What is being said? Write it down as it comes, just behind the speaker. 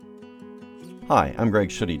Hi, I'm Greg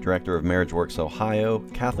Schutte, Director of Marriage Works Ohio,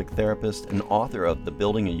 Catholic therapist, and author of the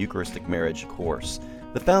Building a Eucharistic Marriage course.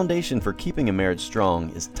 The foundation for keeping a marriage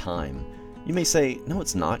strong is time. You may say, no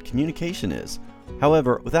it's not, communication is.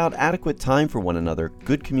 However, without adequate time for one another,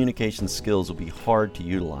 good communication skills will be hard to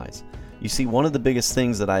utilize. You see, one of the biggest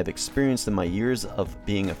things that I've experienced in my years of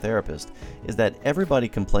being a therapist is that everybody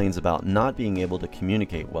complains about not being able to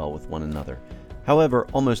communicate well with one another. However,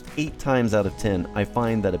 almost 8 times out of 10, I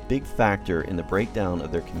find that a big factor in the breakdown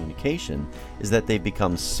of their communication is that they've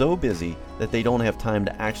become so busy that they don't have time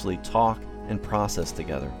to actually talk and process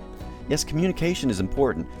together. Yes, communication is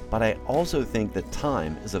important, but I also think that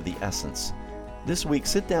time is of the essence. This week,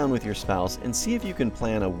 sit down with your spouse and see if you can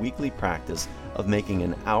plan a weekly practice of making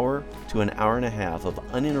an hour to an hour and a half of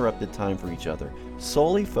uninterrupted time for each other,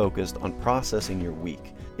 solely focused on processing your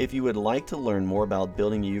week. If you would like to learn more about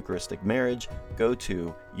building a Eucharistic marriage, go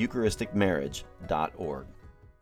to eucharisticmarriage.org.